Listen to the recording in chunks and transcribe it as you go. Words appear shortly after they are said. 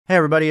Hey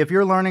everybody, if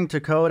you're learning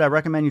to code, I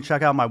recommend you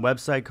check out my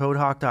website,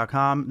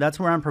 codehawk.com. That's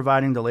where I'm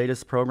providing the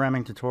latest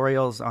programming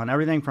tutorials on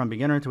everything from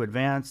beginner to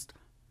advanced.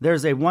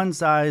 There's a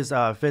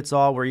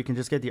one-size-fits-all where you can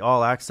just get the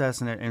all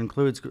access, and it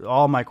includes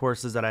all my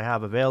courses that I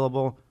have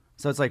available.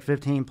 So it's like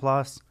 15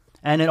 plus.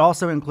 And it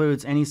also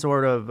includes any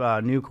sort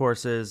of new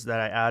courses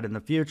that I add in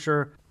the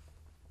future.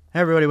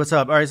 Hey everybody, what's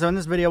up? All right, so in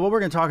this video, what we're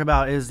going to talk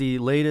about is the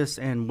latest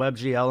in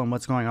WebGL and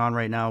what's going on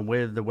right now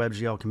with the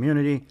WebGL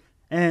community.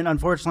 And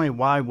unfortunately,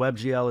 why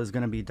WebGL is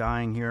going to be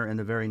dying here in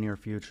the very near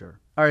future.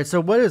 All right,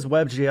 so what is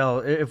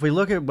WebGL? If we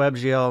look at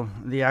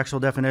WebGL, the actual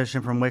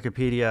definition from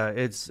Wikipedia,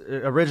 its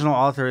original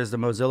author is the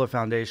Mozilla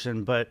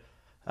Foundation, but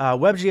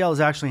WebGL is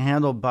actually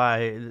handled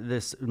by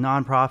this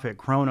nonprofit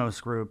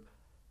Kronos Group,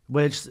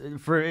 which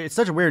it's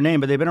such a weird name,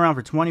 but they've been around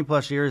for 20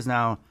 plus years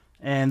now,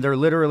 and they're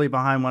literally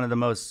behind one of the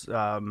most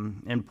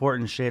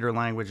important shader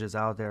languages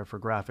out there for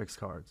graphics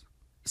cards.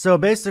 So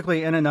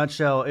basically, in a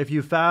nutshell, if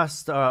you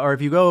or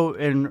if you go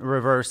in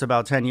reverse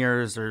about 10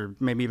 years or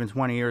maybe even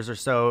 20 years or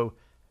so,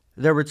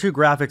 there were two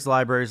graphics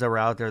libraries that were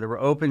out there. There were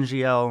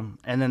OpenGL,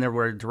 and then there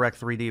were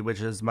Direct3D,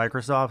 which is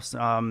Microsoft's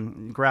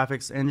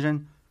graphics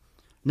engine.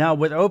 Now,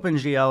 with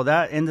OpenGL,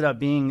 that ended up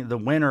being the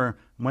winner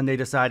when they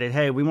decided,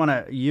 hey, we want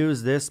to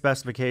use this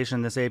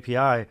specification, this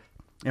API,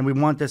 and we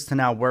want this to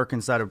now work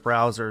inside of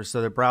browsers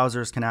so that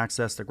browsers can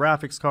access the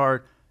graphics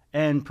card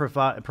and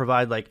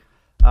provide like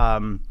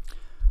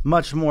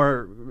much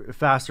more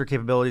faster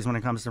capabilities when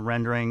it comes to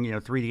rendering,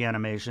 3D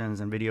animations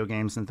and video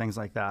games and things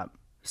like that.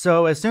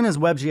 So as soon as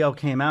WebGL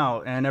came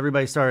out and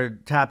everybody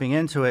started tapping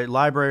into it,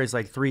 libraries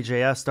like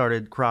 3JS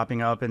started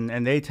cropping up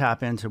and they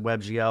tap into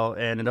WebGL,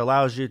 and it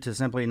allows you to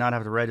simply not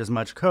have to write as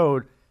much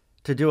code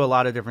to do a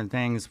lot of different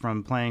things,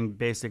 from playing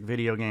basic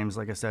video games,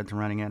 like I said, to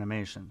running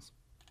animations.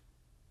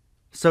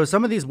 So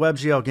some of these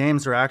WebGL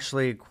games are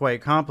actually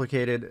quite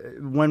complicated.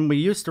 When we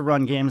used to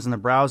run games in the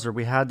browser,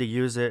 we had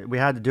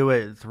to do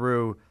it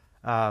through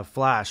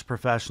Flash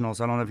Professionals.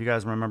 I don't know if you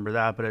guys remember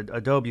that, but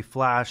Adobe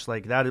Flash,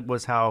 like that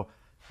was how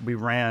we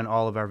ran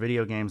all of our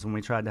video games when we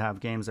tried to have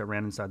games that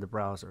ran inside the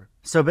browser.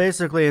 So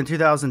basically in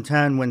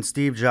 2010, when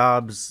Steve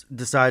Jobs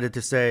decided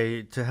to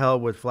say, to hell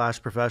with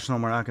Flash Professional,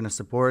 we're not going to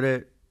support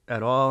it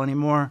at all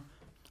anymore,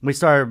 we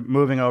started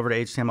moving over to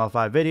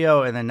HTML5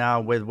 video, and then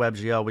now with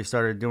WebGL, we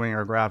started doing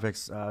our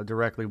graphics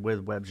directly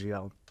with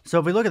WebGL. So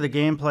if we look at the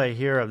gameplay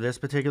here of this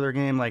particular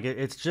game, like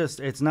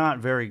it's not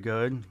very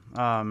good.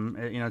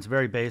 It's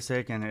very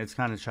basic and it's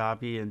kind of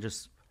choppy and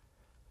just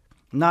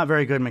not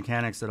very good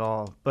mechanics at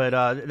all.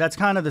 But that's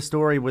kind of the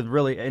story with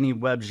really any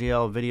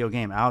WebGL video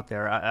game out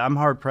there. I'm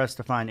hard pressed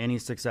to find any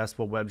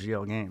successful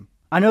WebGL game.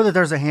 I know that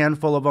there's a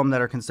handful of them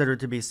that are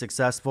considered to be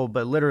successful,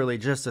 but literally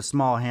just a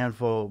small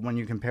handful when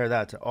you compare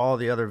that to all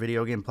the other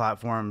video game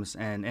platforms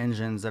and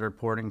engines that are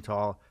porting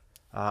to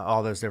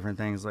all those different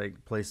things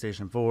like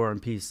PlayStation 4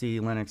 and PC,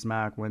 Linux,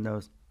 Mac,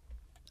 Windows.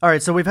 All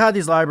right, so we've had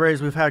these libraries,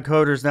 we've had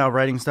coders now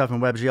writing stuff in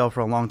WebGL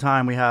for a long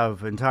time. We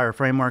have entire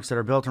frameworks that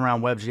are built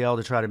around WebGL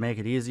to try to make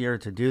it easier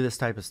to do this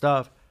type of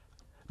stuff.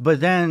 But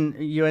then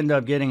you end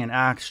up getting an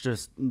axe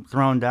just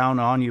thrown down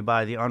on you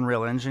by the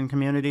Unreal Engine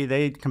community.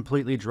 They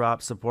completely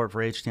dropped support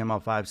for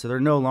HTML5, so they're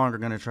no longer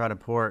going to try to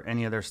port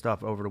any of their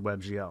stuff over to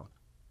WebGL.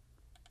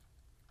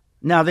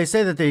 Now, they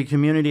say that the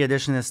community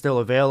edition is still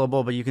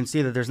available, but you can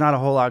see that there's not a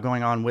whole lot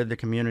going on with the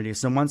community.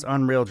 So once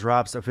Unreal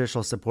drops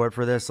official support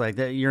for this,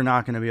 you're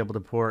not going to be able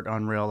to port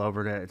Unreal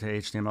over to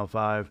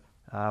HTML5,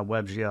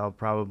 WebGL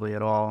probably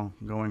at all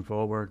going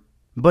forward.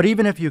 But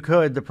even if you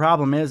could, the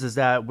problem is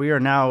that we are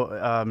now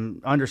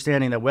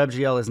understanding that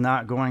WebGL is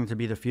not going to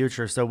be the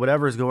future. So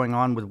whatever is going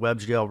on with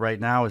WebGL right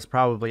now is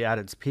probably at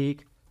its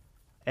peak.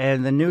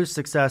 And the new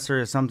successor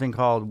is something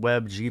called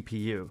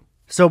WebGPU.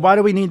 So why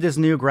do we need this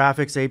new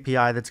graphics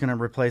API that's going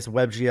to replace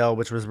WebGL,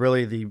 which was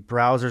really the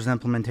browser's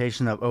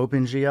implementation of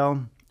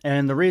OpenGL?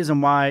 And the reason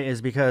why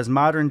is because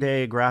modern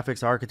day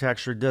graphics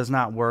architecture does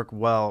not work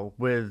well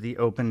with the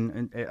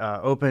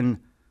OpenGL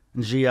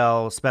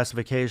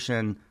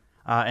specification.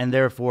 And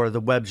therefore,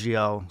 the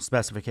WebGL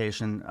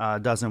specification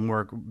doesn't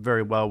work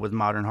very well with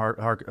modern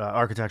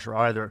architecture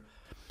either.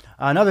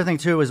 Another thing,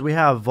 too, is we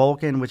have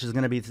Vulkan, which is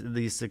going to be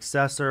the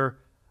successor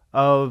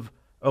of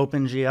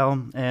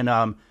OpenGL.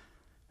 And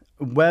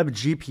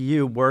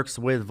WebGPU works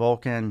with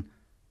Vulkan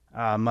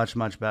much,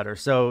 much better.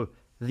 So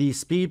the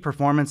speed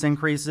performance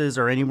increases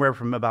are anywhere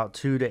from about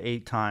 2 to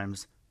 8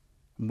 times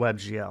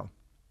WebGL.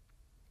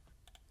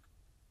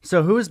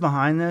 So who is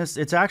behind this?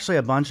 It's actually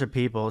a bunch of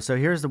people. So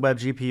here's the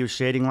WebGPU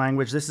shading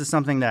language. This is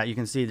something that you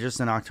can see just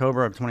in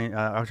October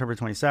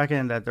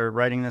 22nd that they're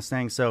writing this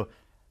thing. So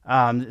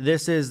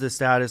this is the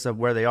status of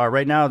where they are.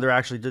 Right now, they're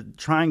actually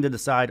trying to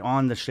decide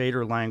on the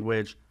shader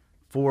language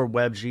for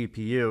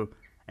WebGPU.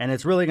 And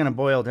it's really going to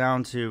boil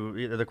down to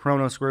either the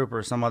Kronos group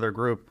or some other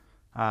group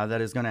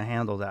that is going to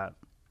handle that.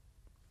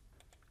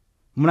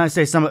 When I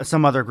say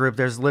some other group,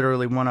 there's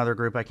literally one other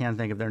group. I can't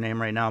think of their name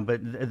right now,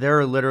 but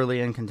they're literally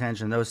in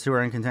contention. Those two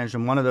are in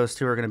contention. One of those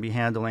two are going to be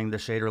handling the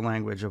shader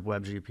language of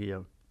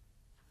WebGPU.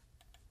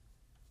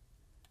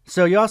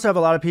 So you also have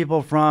a lot of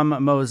people from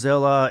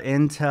Mozilla,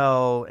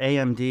 Intel,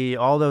 AMD,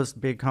 all those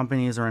big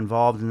companies are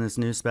involved in this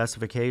new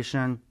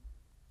specification.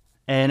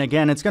 And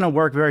again, it's going to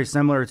work very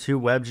similar to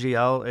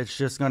WebGL. It's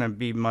just going to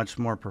be much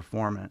more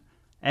performant.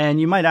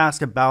 And you might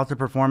ask about the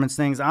performance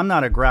things. I'm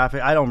not a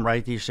graphic. I don't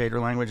write these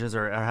shader languages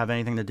or have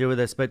anything to do with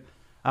this. But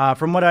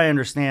from what I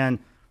understand,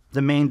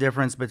 the main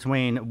difference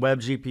between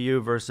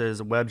WebGPU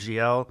versus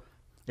WebGL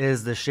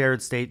is the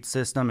shared state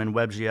system in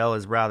WebGL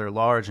is rather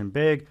large and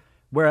big,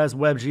 whereas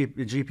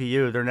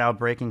WebGPU, they're now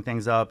breaking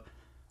things up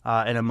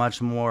in a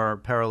much more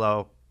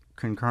parallel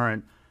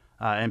concurrent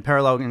and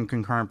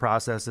concurrent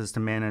processes to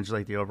manage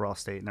like the overall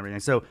state and everything.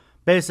 So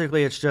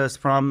basically it's just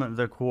from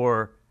the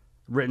core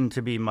written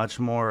to be much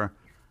more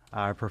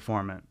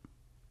performant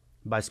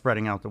by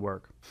spreading out the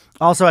work.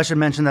 Also, I should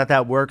mention that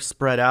that work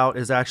spread out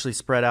is actually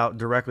spread out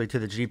directly to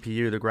the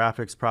GPU, the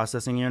graphics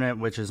processing unit,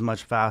 which is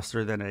much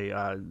faster than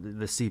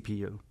the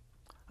CPU.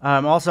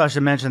 Also, I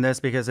should mention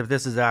this because if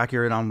this is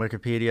accurate on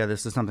Wikipedia,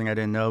 this is something I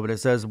didn't know, but it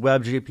says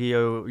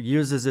WebGPU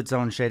uses its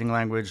own shading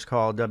language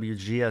called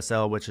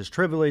WGSL, which is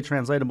trivially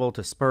translatable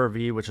to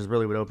SPIR-V, which is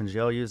really what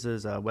OpenGL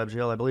uses,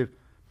 WebGL, I believe.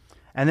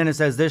 And then it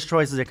says this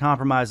choice is a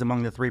compromise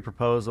among the three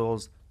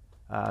proposals.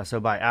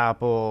 So by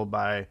Apple,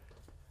 by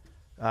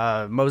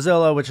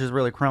Mozilla, which is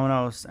really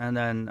Chronos, and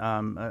then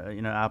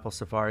Apple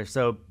Safari.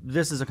 So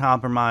this is a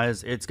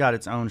compromise. It's got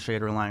its own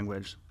shader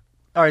language.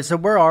 All right, so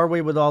where are we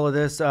with all of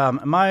this?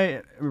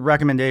 My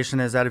recommendation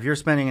is that if you're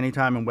spending any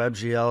time in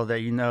WebGL,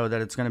 that you know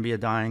that it's going to be a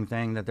dying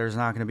thing, that there's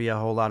not going to be a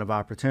whole lot of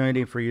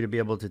opportunity for you to be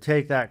able to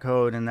take that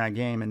code in that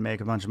game and make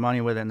a bunch of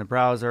money with it in the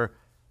browser.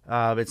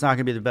 It's not going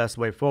to be the best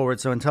way forward.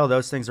 So until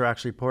those things are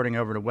actually porting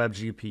over to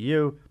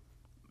WebGPU,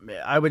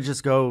 I would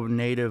just go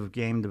native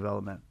game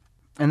development.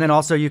 And then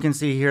also you can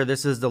see here,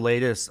 this is the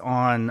latest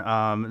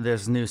on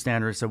this new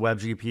standard, so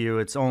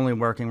WebGPU. It's only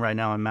working right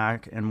now on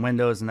Mac and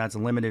Windows, and that's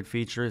limited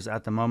features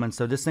at the moment.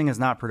 So this thing is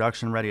not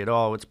production ready at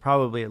all. It's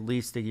probably at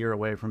least a year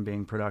away from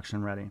being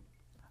production ready.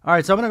 All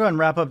right, so I'm going to go ahead and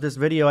wrap up this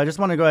video. I just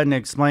want to go ahead and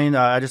explain,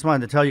 I just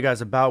wanted to tell you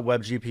guys about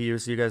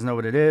WebGPU so you guys know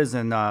what it is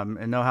and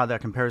know how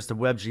that compares to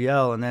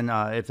WebGL, and then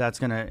if that's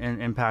going to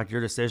impact your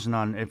decision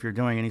on if you're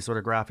doing any sort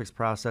of graphics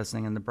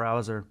processing in the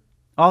browser.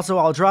 Also,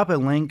 I'll drop a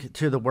link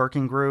to the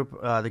working group,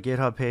 the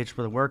GitHub page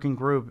for the working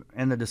group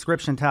in the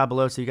description tab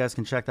below so you guys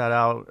can check that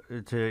out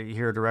to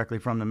hear directly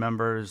from the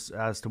members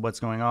as to what's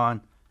going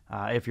on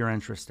if you're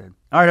interested.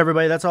 All right,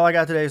 everybody, that's all I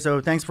got today. So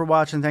thanks for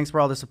watching. Thanks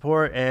for all the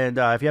support. And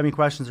if you have any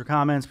questions or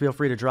comments, feel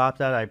free to drop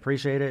that. I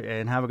appreciate it.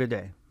 And have a good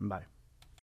day. Bye.